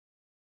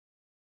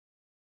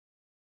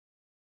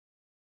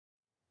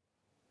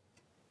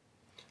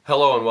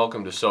Hello and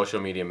welcome to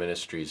Social Media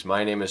Ministries.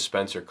 My name is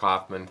Spencer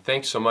Kaufman.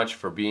 Thanks so much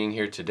for being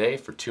here today,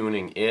 for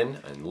tuning in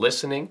and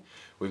listening.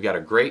 We've got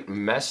a great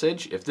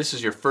message. If this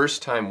is your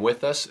first time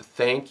with us,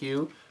 thank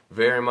you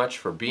very much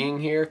for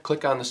being here.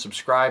 Click on the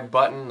subscribe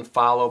button, the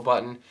follow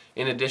button.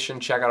 In addition,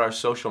 check out our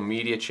social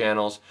media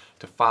channels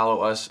to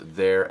follow us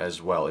there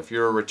as well. If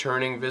you're a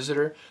returning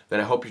visitor, then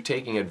I hope you're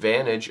taking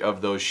advantage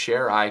of those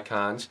share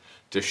icons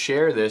to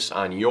share this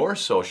on your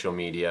social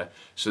media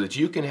so that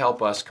you can help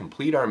us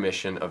complete our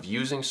mission of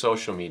using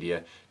social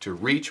media to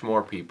reach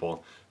more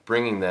people,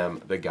 bringing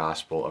them the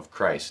gospel of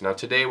Christ. Now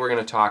today we're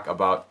going to talk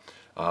about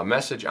a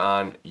message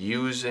on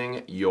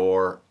using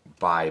your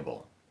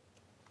Bible.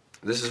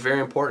 This is very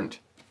important.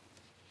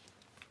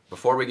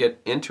 Before we get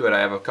into it, I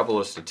have a couple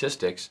of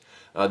statistics.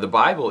 The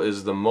Bible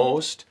is the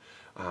most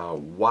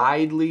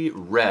widely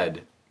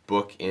read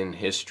book in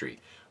history.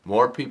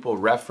 More people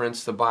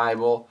reference the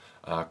Bible,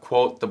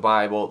 quote the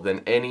Bible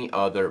than any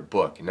other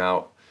book.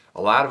 Now,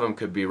 a lot of them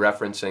could be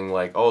referencing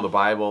like, oh, the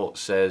Bible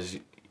says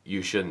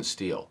you shouldn't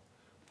steal,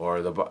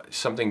 or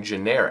something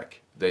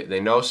generic.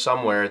 They know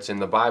somewhere it's in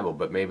the Bible,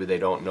 but maybe they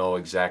don't know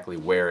exactly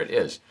where it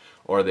is.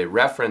 Or they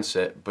reference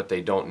it, but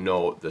they don't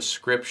know the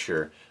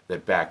scripture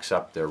that backs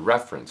up their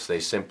reference. They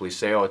simply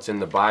say, oh, it's in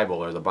the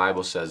Bible, or the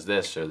Bible says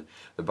this, or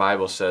the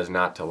Bible says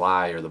not to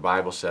lie, or the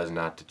Bible says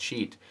not to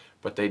cheat,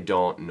 but they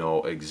don't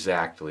know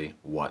exactly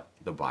what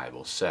the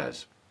Bible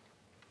says.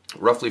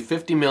 Roughly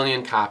 50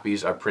 million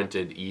copies are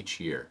printed each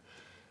year.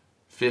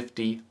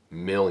 50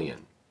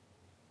 million.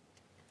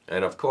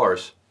 And of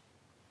course,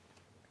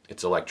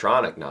 it's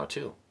electronic now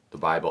too, the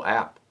Bible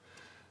app.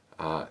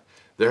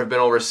 There have been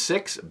over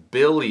 6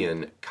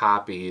 billion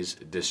copies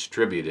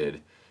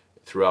distributed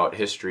throughout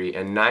history,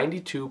 and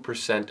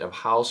 92% of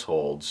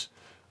households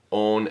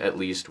own at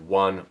least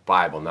one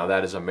Bible. Now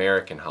that is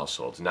American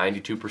households.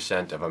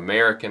 92% of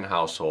American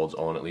households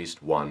own at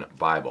least one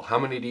Bible. How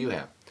many do you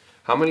have?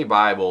 How many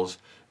Bibles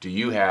do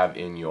you have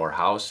in your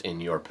house, in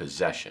your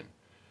possession?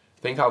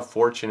 Think how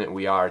fortunate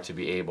we are to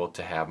be able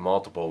to have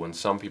multiple when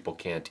some people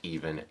can't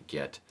even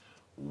get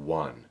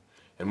one.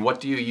 And what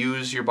do you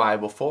use your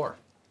Bible for?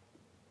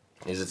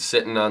 Is it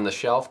sitting on the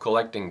shelf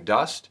collecting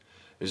dust?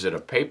 Is it a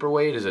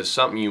paperweight? Is it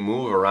something you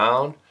move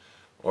around,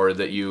 or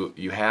that you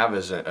have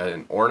as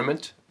an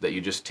ornament that you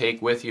just take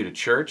with you to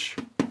church,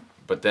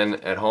 but then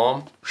at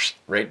home,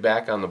 right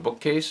back on the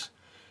bookcase?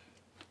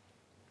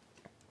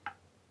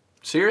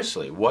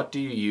 Seriously, what do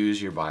you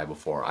use your Bible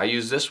for? I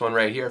use this one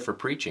right here for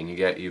preaching.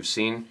 You've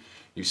seen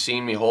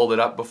me hold it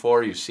up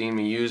before. You've seen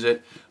me use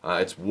it.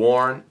 It's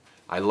worn.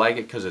 I like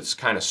it because it's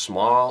kind of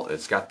small.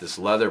 It's got this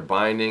leather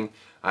binding.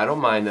 I don't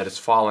mind that it's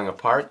falling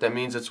apart. That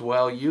means it's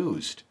well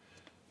used.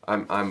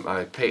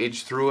 I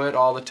page through it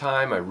all the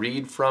time. I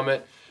read from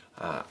it.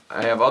 I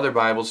have other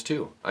Bibles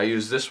too. I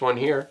use this one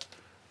here,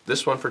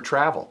 this one for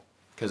travel,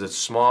 because it's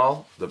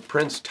small. The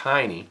print's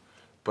tiny,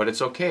 but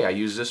it's okay. I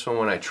use this one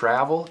when I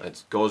travel.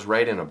 It goes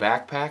right in a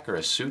backpack or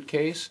a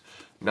suitcase.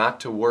 Not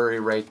to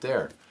worry right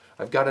there.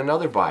 I've got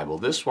another Bible.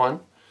 This one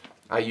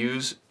I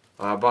use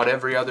about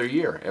every other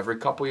year, every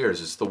couple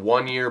years. It's the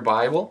one-year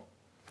Bible,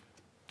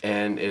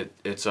 and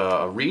it's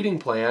a reading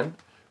plan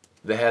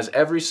that has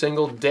every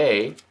single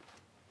day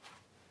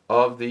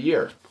of the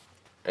year.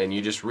 And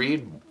you just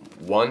read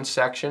one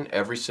section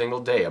every single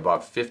day,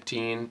 about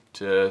 15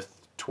 to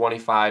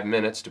 25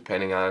 minutes,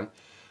 depending on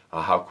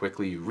how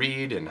quickly you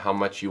read and how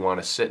much you want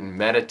to sit and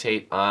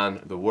meditate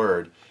on the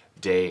Word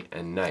day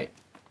and night.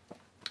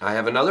 I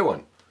have another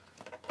one.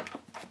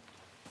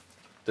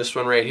 This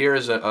one right here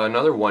is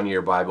another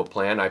one-year Bible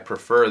plan. I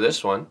prefer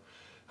this one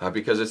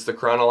because it's the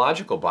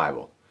chronological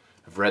Bible.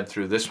 I've read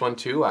through this one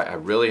too. I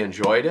really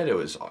enjoyed it. It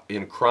was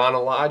in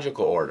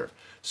chronological order,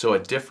 so a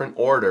different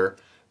order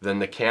than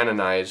the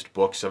canonized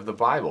books of the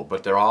Bible,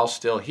 but they're all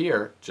still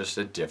here, just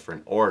a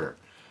different order.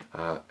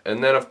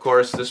 And then of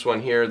course this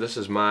one here, this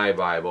is my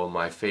Bible,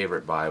 my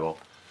favorite Bible.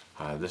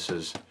 This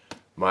is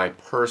my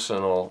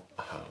personal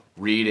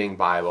reading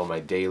Bible,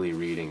 my daily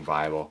reading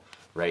Bible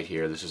right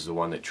here. This is the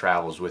one that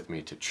travels with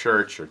me to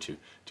church or to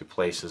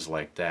places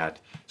like that.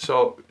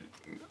 So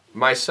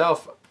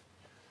myself,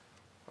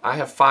 I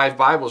have 5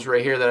 Bibles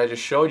right here that I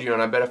just showed you,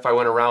 and I bet if I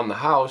went around the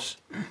house,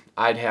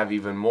 I'd have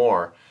even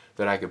more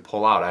that I could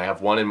pull out. I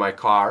have one in my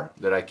car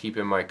that I keep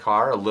in my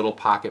car, a little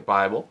pocket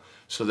Bible.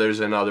 So there's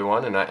another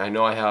one, and I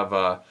know I have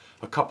a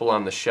couple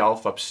on the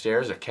shelf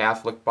upstairs, a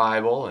Catholic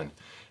Bible and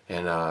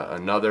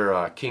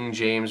another King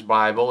James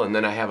Bible, and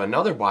then I have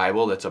another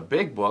Bible that's a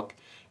big book,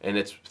 and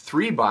it's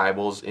 3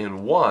 Bibles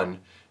in one,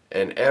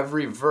 and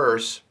every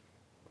verse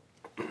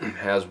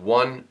has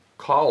one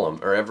column,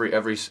 or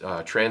every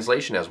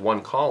translation has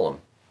one column.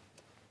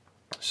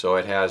 So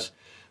it has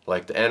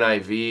like the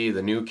NIV,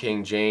 the New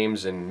King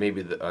James, and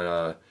maybe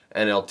the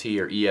NLT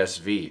or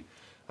ESV,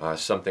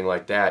 something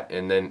like that.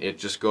 And then it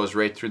just goes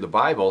right through the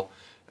Bible,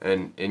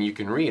 and you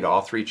can read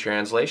all 3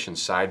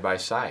 translations side by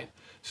side.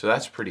 So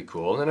that's pretty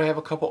cool. And then I have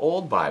a couple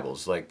old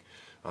Bibles, like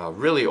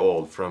really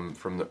old, from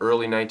the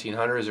early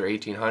 1900s or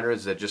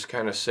 1800s, that just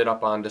kind of sit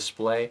up on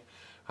display.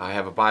 I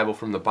have a Bible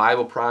from the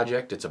Bible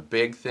Project. It's a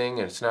big thing,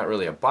 and it's not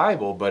really a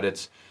Bible, but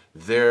it's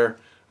their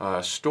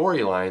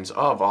storylines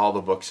of all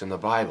the books in the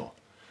Bible.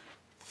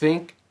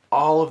 Think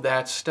all of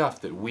that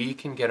stuff that we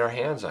can get our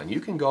hands on. You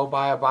can go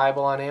buy a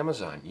Bible on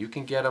Amazon. You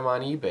can get them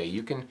on eBay.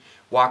 You can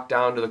walk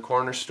down to the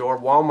corner store.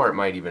 Walmart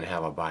might even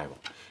have a Bible.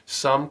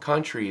 Some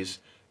countries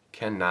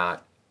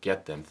cannot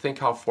get them. Think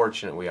how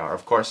fortunate we are.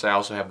 Of course, I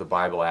also have the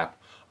Bible app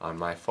on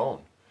my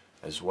phone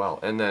as well.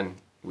 And then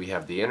we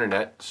have the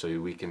internet, so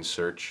we can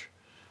search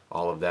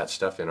all of that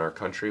stuff in our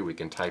country. We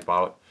can type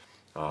out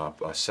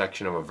a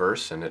section of a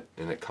verse, and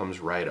it comes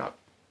right up.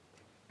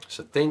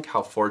 So think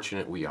how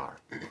fortunate we are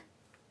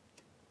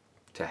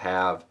to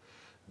have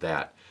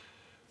that.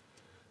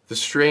 The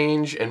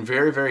strange and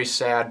very, very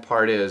sad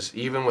part is,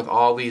 even with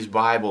all these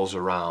Bibles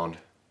around,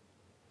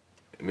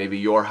 maybe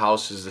your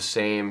house is the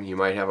same, you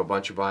might have a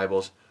bunch of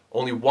Bibles,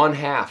 only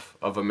 1/2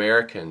 of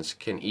Americans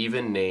can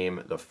even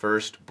name the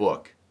first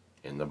book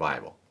in the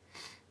Bible.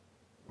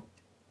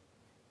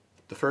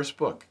 The first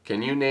book.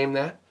 Can you name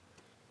that?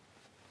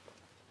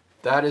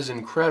 That is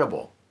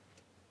incredible.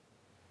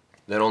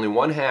 That only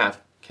 1/2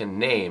 can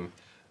name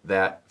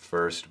that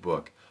first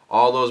book.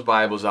 All those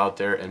Bibles out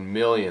there, and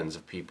millions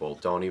of people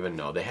don't even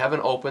know. They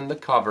haven't opened the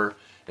cover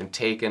and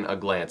taken a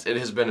glance. It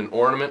has been an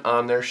ornament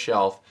on their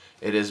shelf.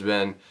 It has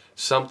been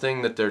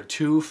something that they're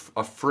too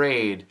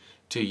afraid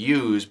to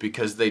use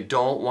because they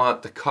don't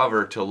want the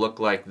cover to look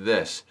like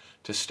this,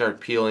 to start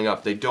peeling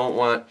up. They don't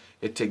want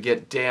it to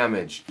get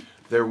damaged.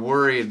 They're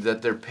worried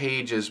that their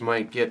pages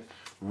might get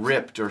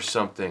ripped or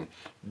something.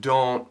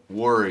 Don't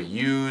worry.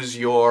 Use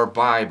your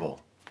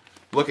Bible.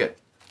 Look at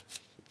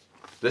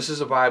this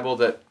is a Bible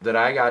that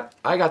I got.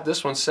 I got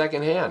this one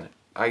secondhand.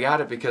 I got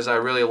it because I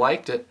really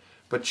liked it.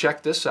 But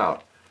check this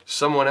out.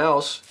 Someone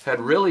else had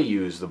really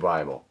used the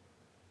Bible.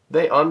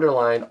 They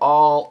underlined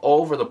all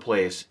over the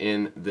place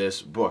in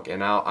this book. And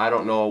now I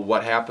don't know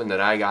what happened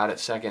that I got it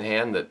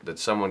secondhand, that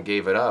someone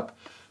gave it up.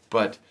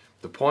 But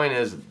the point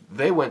is,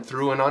 they went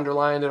through and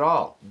underlined it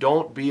all.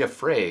 Don't be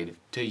afraid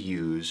to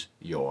use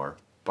your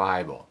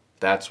Bible.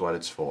 That's what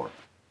it's for.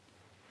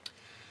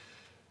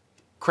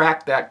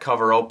 Crack that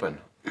cover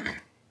open.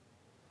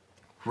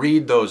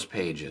 Read those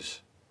pages.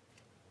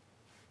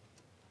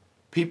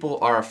 People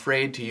are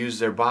afraid to use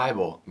their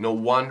Bible. No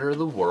wonder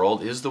the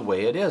world is the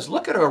way it is.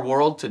 Look at our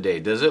world today.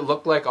 Does it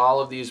look like all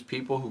of these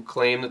people who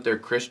claim that they're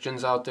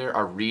Christians out there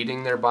are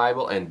reading their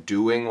Bible and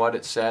doing what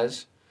it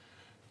says?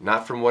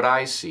 Not from what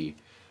I see.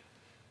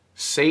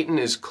 Satan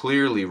is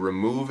clearly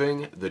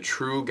removing the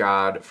true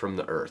God from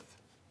the earth.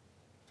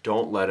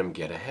 Don't let him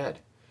get ahead.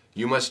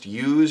 You must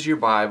use your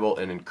Bible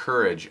and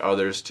encourage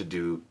others to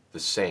do the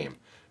same.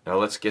 Now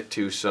let's get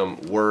to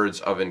some words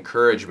of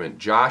encouragement.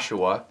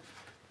 Joshua,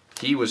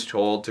 he was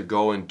told to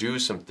go and do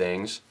some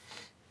things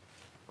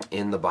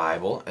in the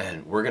Bible,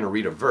 and we're going to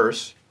read a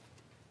verse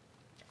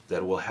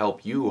that will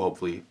help you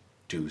hopefully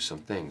do some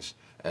things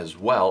as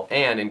well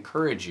and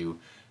encourage you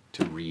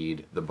to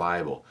read the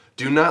Bible.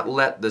 Do not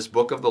let this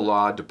book of the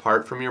law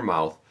depart from your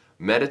mouth.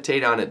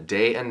 Meditate on it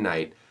day and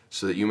night,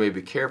 so that you may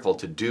be careful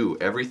to do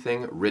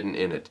everything written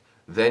in it.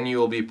 Then you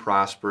will be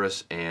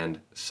prosperous and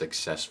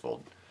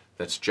successful.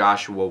 That's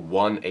Joshua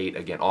 1:8.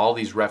 Again, all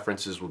these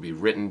references will be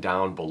written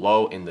down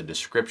below in the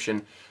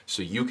description,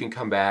 so you can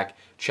come back,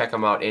 check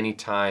them out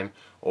anytime,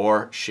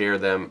 or share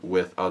them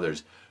with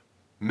others.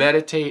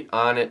 Meditate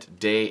on it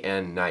day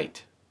and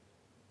night.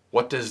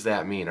 What does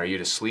that mean? Are you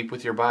to sleep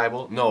with your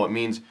Bible? No, it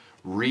means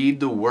read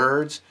the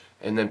words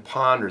and then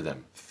ponder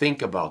them.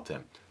 Think about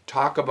them.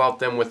 Talk about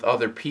them with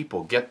other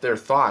people. Get their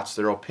thoughts,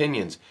 their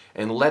opinions,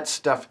 and let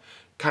stuff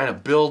kind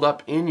of build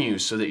up in you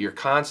so that you're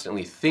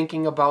constantly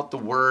thinking about the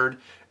Word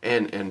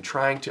and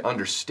trying to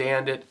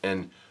understand it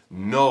and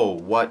know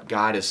what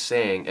God is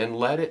saying and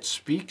let it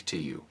speak to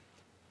you.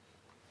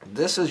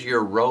 This is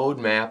your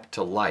roadmap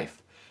to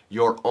life,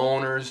 your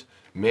owner's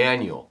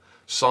manual.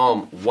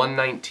 Psalm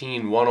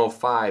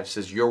 119:105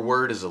 says, "Your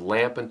word is a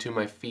lamp unto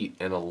my feet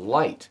and a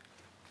light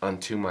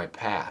unto my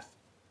path."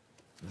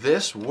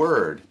 This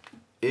word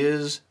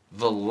is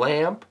the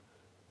lamp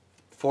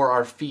for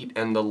our feet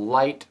and the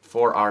light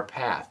for our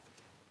path.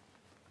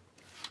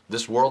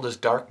 This world is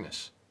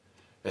darkness.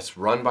 It's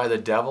run by the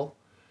devil.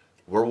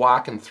 We're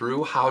walking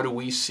through. How do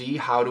we see?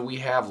 How do we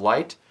have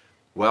light?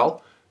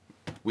 Well,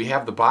 we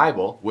have the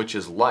Bible, which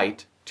is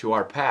light to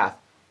our path.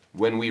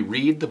 When we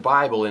read the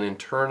Bible and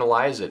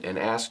internalize it and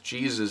ask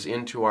Jesus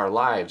into our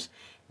lives,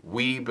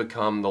 we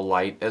become the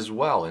light as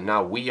well. And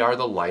now we are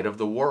the light of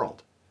the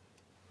world.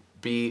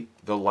 Be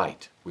the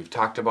light. We've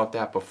talked about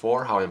that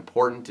before, how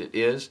important it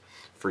is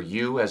for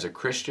you as a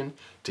Christian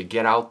to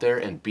get out there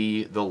and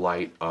be the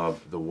light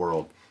of the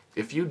world.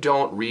 If you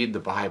don't read the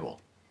Bible,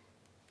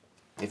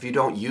 if you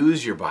don't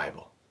use your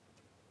Bible,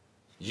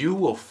 you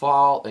will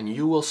fall and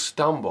you will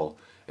stumble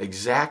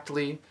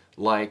exactly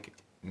like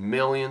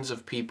millions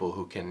of people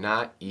who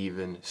cannot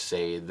even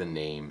say the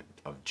name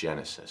of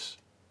Genesis.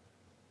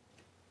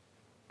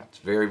 It's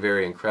very,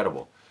 very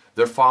incredible.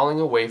 They're falling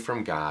away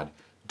from God.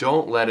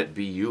 Don't let it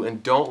be you,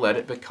 and don't let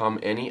it become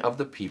any of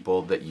the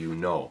people that you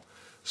know.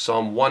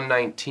 Psalm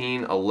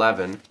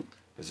 119:11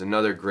 is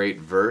another great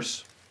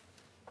verse.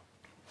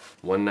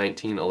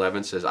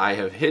 119:11 says, I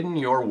have hidden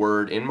your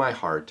word in my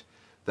heart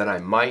that I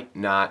might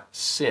not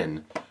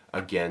sin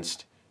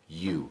against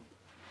you.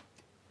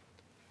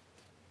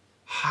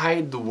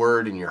 Hide the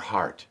word in your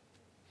heart.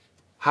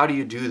 How do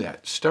you do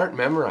that? Start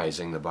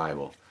memorizing the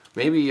Bible.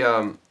 Maybe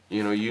you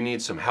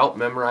need some help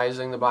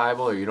memorizing the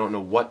Bible, or you don't know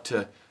what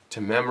to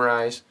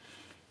memorize.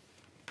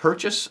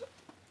 Purchase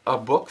a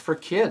book for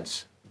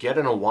kids. Get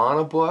an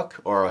Awana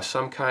book or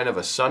some kind of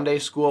a Sunday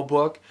school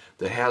book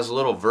that has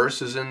little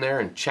verses in there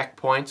and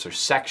checkpoints or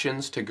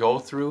sections to go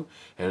through,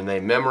 and they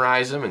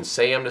memorize them and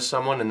say them to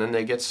someone, and then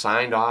they get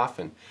signed off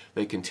and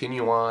they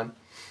continue on.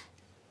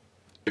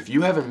 If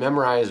you haven't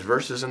memorized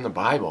verses in the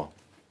Bible,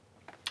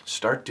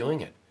 start doing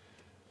it.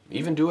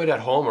 Even do it at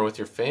home or with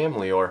your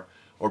family, or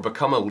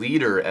become a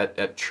leader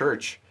at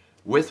church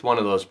with one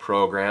of those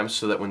programs,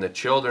 so that when the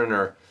children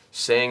are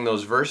saying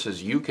those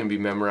verses, you can be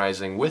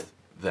memorizing with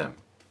them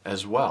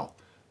as well.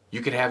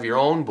 You could have your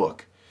own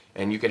book,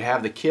 and you could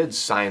have the kids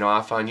sign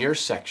off on your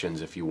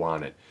sections if you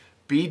wanted.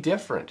 Be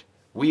different.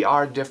 We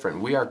are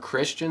different. We are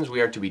Christians.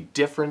 We are to be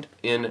different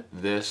in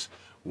this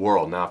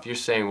world. Now, if you're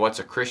saying what's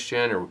a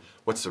Christian or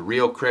what's the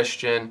real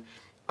Christian,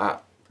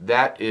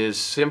 that is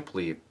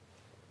simply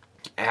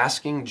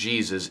asking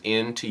Jesus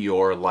into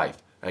your life,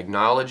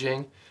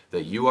 acknowledging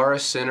that you are a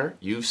sinner,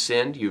 you've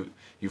sinned, you've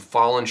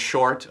fallen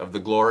short of the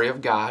glory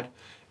of God,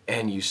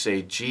 and you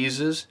say,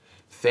 Jesus,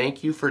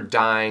 thank you for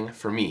dying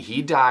for me.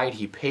 He died,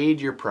 He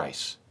paid your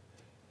price.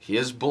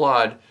 His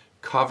blood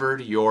covered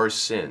your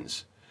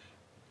sins,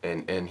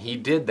 and He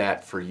did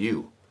that for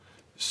you.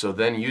 So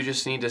then you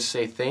just need to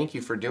say, thank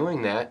you for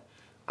doing that.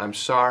 I'm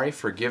sorry,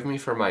 forgive me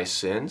for my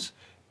sins,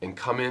 and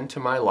come into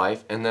my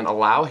life, and then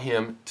allow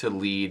Him to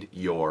lead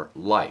your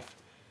life.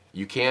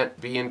 You can't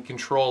be in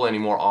control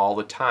anymore all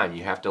the time.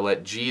 You have to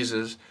let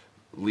Jesus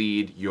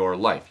lead your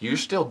life. You're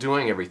still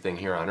doing everything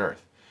here on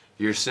earth.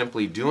 You're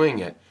simply doing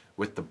it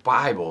with the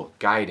Bible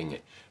guiding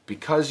it.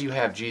 Because you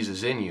have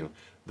Jesus in you,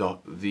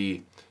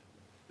 the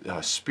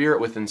Spirit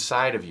within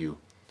inside of you,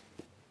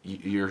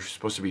 you're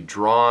supposed to be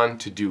drawn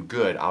to do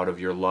good out of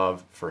your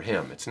love for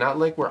Him. It's not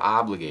like we're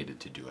obligated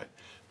to do it,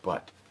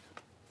 but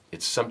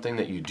it's something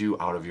that you do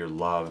out of your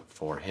love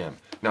for Him.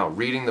 Now,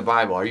 reading the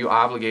Bible, are you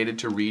obligated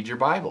to read your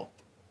Bible?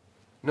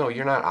 No,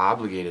 you're not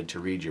obligated to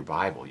read your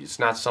Bible. It's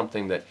not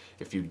something that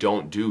if you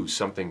don't do,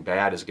 something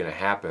bad is going to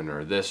happen,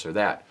 or this or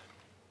that.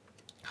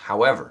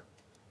 However,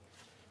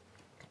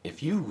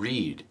 if you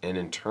read and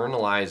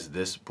internalize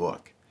this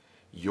book,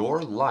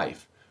 your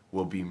life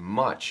will be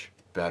much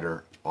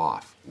better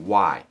off.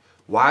 Why?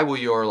 Why will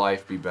your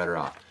life be better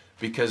off?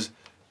 Because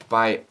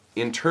by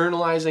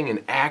internalizing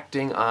and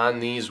acting on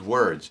these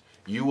words,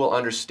 you will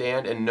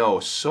understand and know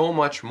so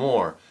much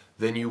more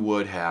than you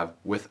would have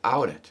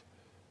without it.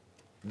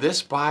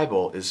 This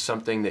Bible is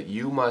something that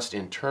you must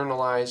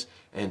internalize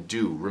and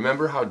do.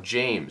 Remember how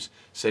James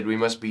said we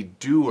must be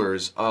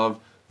doers of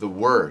the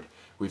Word.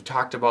 We've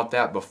talked about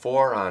that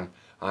before on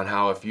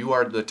how if you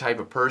are the type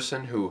of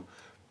person who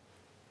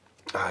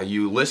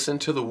you listen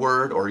to the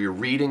Word, or you're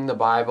reading the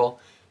Bible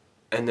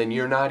and then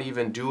you're not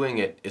even doing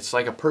it, it's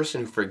like a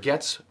person who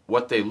forgets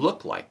what they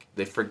look like.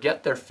 They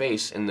forget their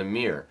face in the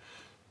mirror.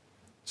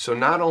 So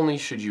not only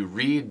should you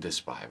read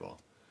this Bible,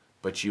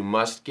 but you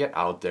must get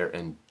out there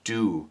and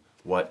do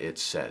what it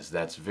says.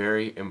 That's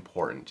very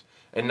important.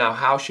 And now,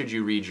 how should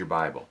you read your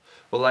Bible?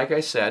 Well, like I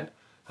said,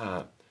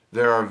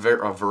 there are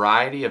a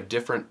variety of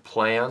different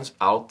plans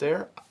out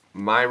there.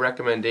 My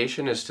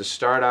recommendation is to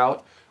start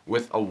out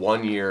with a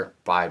one-year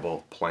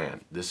Bible plan.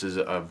 This is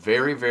a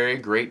very, very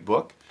great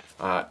book.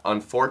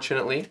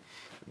 Unfortunately,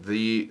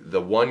 the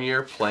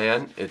one-year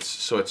plan, it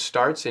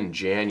starts in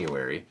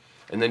January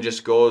and then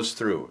just goes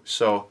through.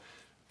 So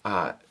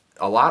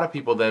a lot of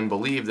people then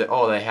believe that,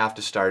 oh, they have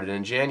to start it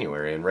in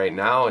January, and right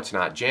now it's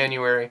not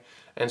January,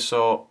 and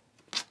so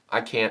I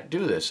can't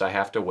do this. I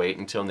have to wait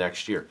until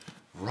next year.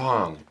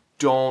 Wrong.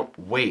 Don't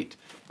wait.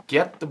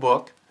 Get the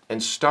book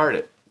and start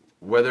it.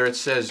 Whether it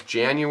says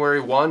January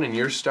 1 and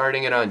you're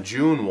starting it on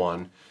June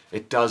 1,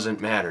 it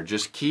doesn't matter.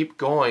 Just keep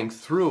going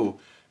through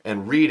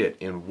and read it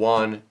in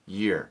 1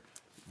 year.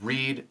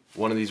 Read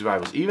one of these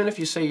Bibles. Even if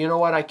you say, you know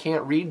what, I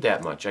can't read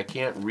that much. I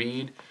can't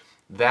read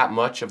that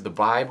much of the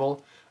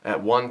Bible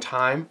at one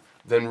time,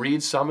 then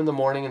read some in the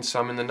morning and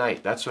some in the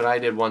night. That's what I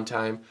did one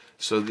time.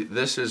 So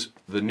this is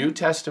the New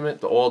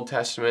Testament, the Old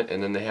Testament,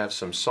 and then they have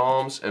some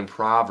Psalms and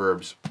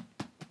Proverbs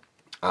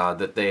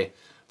that they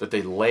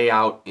lay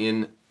out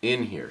in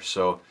here.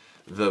 So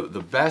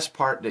the best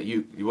part that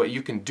what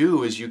you can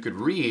do is you could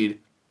read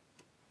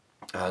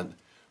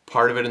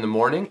part of it in the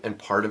morning and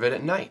part of it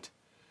at night.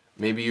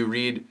 Maybe you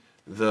read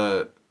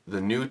the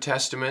New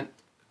Testament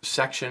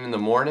section in the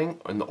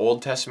morning and the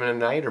Old Testament at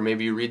night, or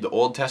maybe you read the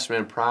Old Testament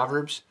and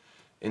Proverbs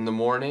in the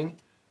morning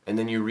and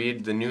then you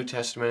read the New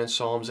Testament and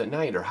Psalms at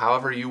night, or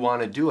however you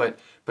want to do it.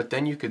 But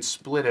then you could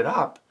split it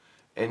up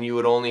and you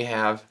would only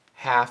have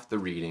half the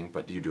reading,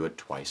 but you do it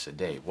twice a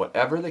day.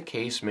 Whatever the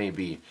case may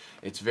be,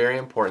 it's very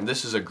important.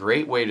 This is a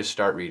great way to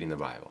start reading the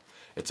Bible.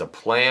 It's a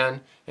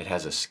plan. It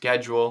has a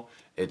schedule.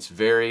 It's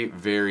very,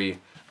 very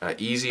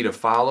easy to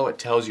follow. It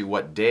tells you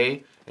what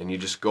day, and you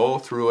just go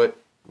through it,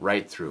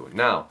 right through it.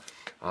 Now,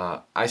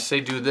 I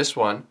say do this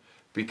one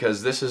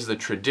because this is the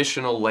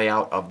traditional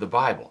layout of the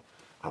Bible.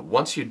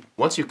 Once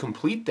you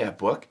complete that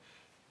book,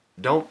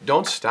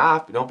 don't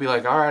stop. Don't be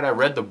like, all right, I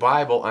read the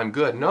Bible, I'm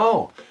good.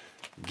 No,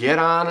 get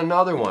on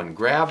another one.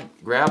 Grab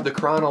the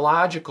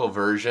chronological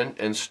version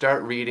and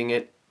start reading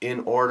it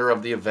in order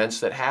of the events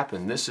that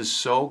happen. This is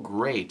so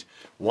great.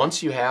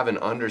 Once you have an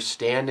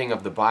understanding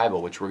of the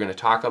Bible, which we're going to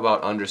talk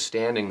about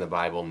understanding the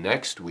Bible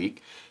next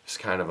week. It's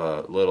kind of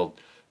a little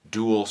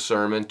dual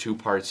sermon,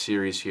 two-part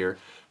series here.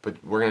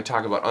 But we're going to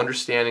talk about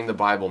understanding the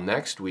Bible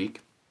next week.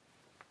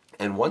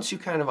 And once you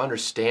kind of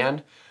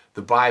understand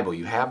the Bible,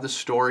 you have the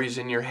stories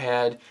in your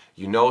head,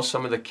 you know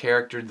some of the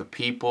character, the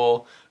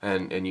people,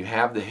 and you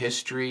have the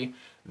history,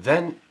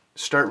 then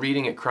start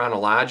reading it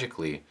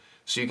chronologically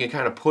so you can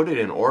kind of put it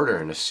in order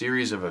in a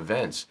series of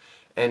events.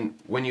 And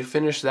when you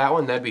finish that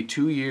one, that'd be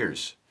 2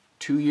 years.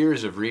 2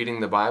 years of reading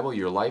the Bible,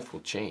 your life will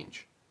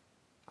change.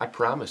 I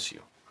promise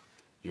you,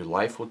 your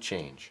life will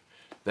change.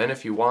 Then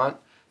if you want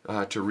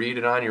to read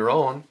it on your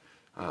own,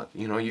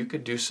 you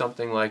could do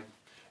something like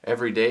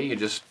every day you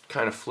just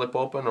kind of flip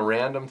open a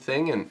random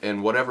thing,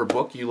 and whatever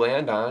book you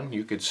land on,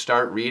 you could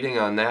start reading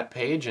on that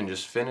page and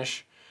just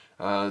finish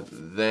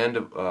the end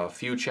of a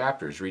few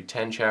chapters. Read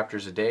 10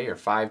 chapters a day, or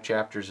 5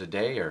 chapters a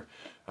day, or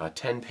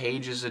 10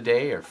 pages a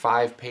day, or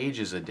 5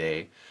 pages a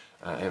day,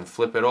 and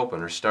flip it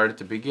open. Or start at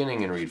the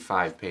beginning and read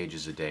 5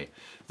 pages a day.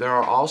 There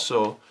are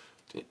also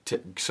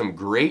some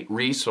great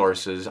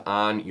resources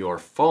on your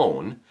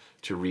phone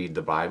to read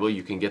the Bible.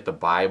 You can get the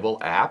Bible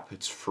app.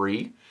 It's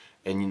free.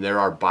 And there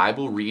are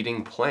Bible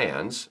reading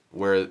plans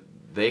where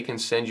they can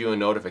send you a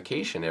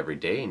notification every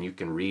day, and you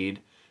can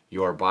read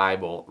your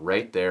Bible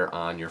right there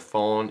on your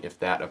phone if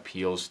that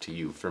appeals to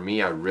you. For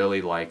me, I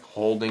really like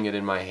holding it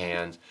in my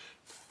hands,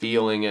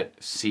 feeling it,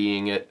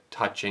 seeing it,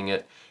 touching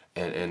it,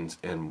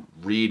 and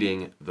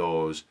reading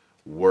those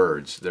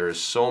words. There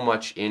is so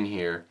much in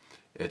here.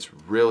 It's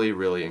really,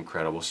 really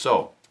incredible.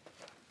 So,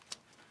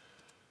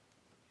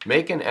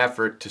 make an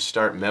effort to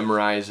start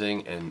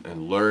memorizing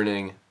and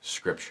learning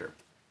Scripture.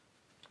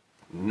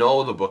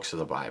 Know the books of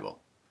the Bible.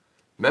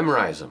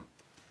 Memorize them.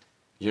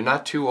 You're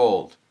not too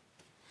old.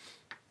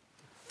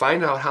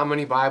 Find out how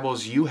many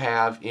Bibles you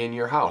have in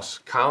your house.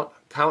 Count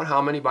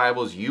how many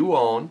Bibles you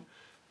own.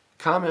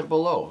 Comment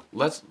below.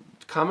 Let's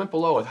comment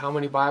below with how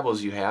many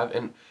Bibles you have,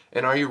 and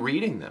are you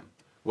reading them?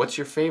 What's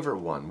your favorite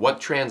one? What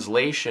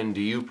translation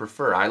do you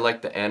prefer? I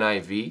like the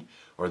NIV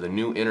or the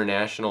New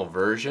International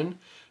Version,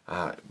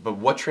 but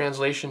what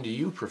translation do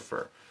you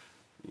prefer?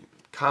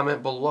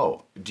 Comment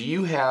below. Do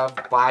you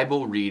have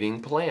Bible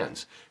reading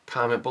plans?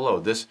 Comment below.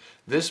 This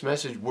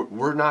message,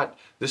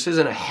 this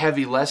isn't a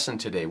heavy lesson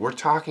today. We're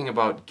talking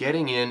about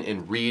getting in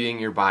and reading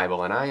your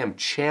Bible, and I am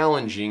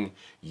challenging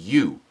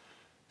you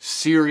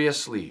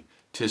seriously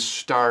to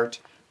start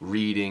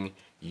reading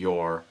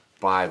your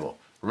Bible.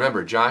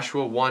 Remember,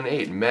 Joshua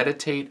 1:8,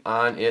 meditate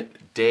on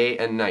it day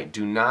and night.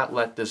 Do not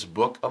let this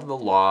book of the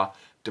law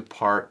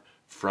depart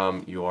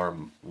from your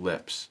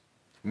lips.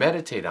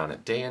 Meditate on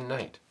it day and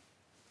night.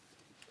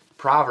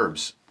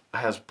 Proverbs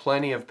has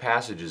plenty of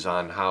passages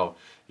on how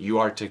you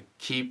are to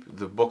keep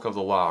the book of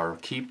the law, or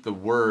keep the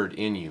word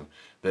in you.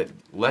 That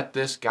let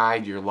this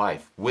guide your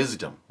life.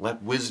 Wisdom.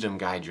 Let wisdom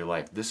guide your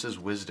life. This is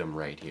wisdom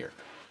right here.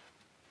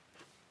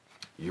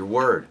 Your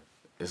word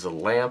is a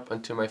lamp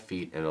unto my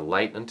feet and a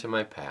light unto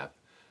my path.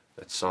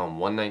 That's Psalm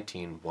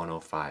 119,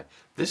 105.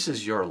 This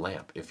is your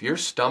lamp. If you're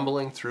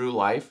stumbling through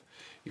life,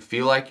 you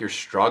feel like you're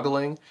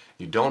struggling,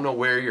 you don't know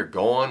where you're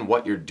going,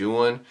 what you're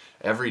doing,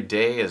 every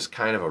day is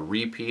kind of a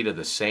repeat of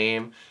the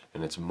same,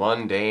 and it's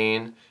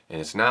mundane,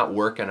 and it's not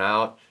working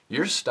out,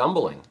 you're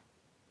stumbling.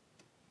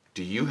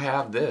 Do you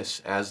have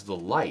this as the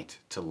light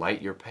to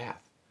light your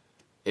path?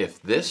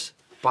 If this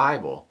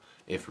Bible,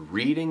 if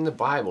reading the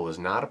Bible is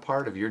not a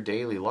part of your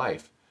daily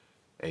life,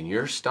 and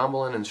you're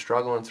stumbling and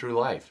struggling through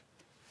life,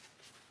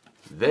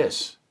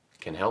 this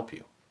can help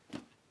you.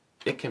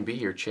 It can be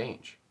your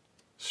change.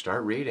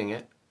 Start reading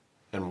it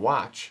and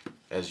watch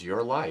as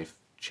your life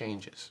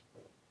changes.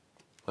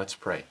 Let's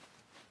pray.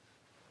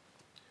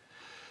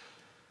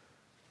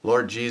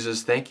 Lord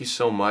Jesus, thank you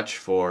so much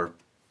for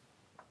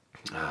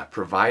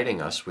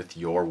providing us with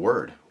your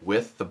word,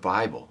 with the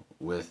Bible,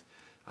 with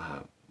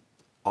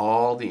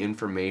all the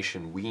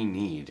information we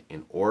need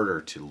in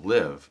order to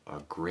live a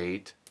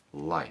great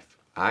life.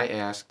 I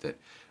ask that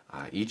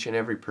each and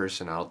every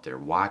person out there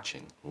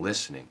watching,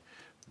 listening,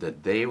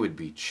 that they would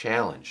be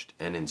challenged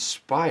and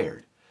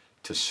inspired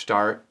to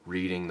start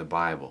reading the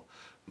Bible.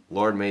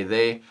 Lord, may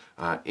they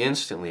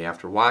instantly,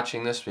 after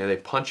watching this, may they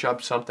punch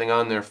up something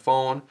on their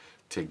phone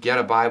to get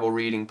a Bible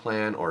reading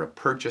plan, or to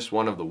purchase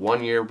one of the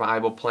one-year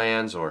Bible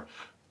plans, or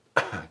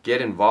get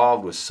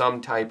involved with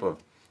some type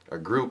of a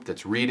group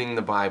that's reading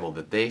the Bible,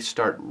 that they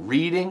start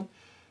reading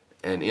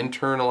and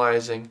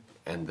internalizing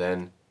and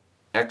then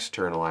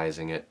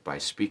externalizing it by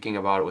speaking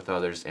about it with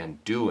others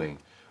and doing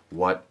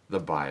what the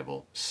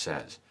Bible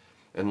says.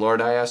 And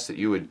Lord, I ask that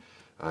you would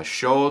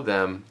show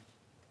them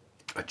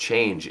a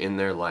change in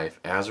their life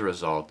as a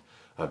result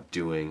of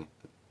doing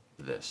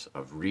this,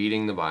 of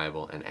reading the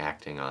Bible and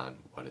acting on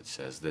what it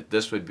says. That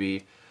this would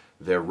be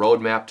their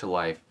roadmap to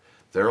life,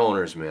 their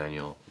owner's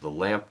manual, the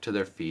lamp to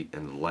their feet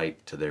and the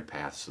light to their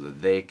path, so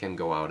that they can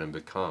go out and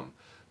become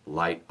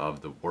light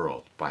of the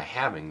world by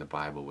having the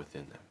Bible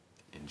within them.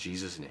 In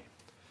Jesus' name,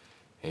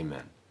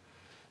 amen.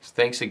 So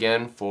thanks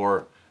again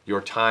for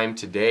your time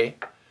today.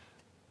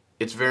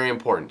 It's very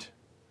important.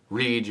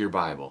 Read your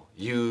Bible.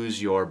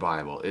 Use your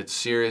Bible. It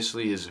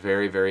seriously is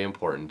very, very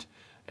important,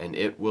 and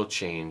it will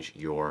change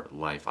your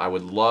life. I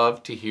would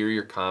love to hear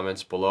your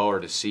comments below,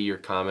 or to see your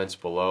comments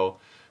below.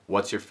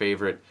 What's your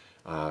favorite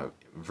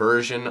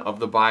version of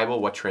the Bible?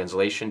 What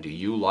translation do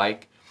you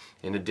like?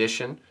 In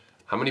addition,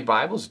 how many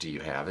Bibles do you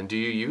have, and do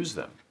you use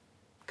them?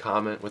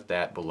 Comment with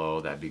that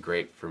below. That'd be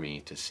great for me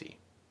to see.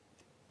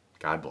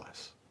 God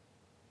bless.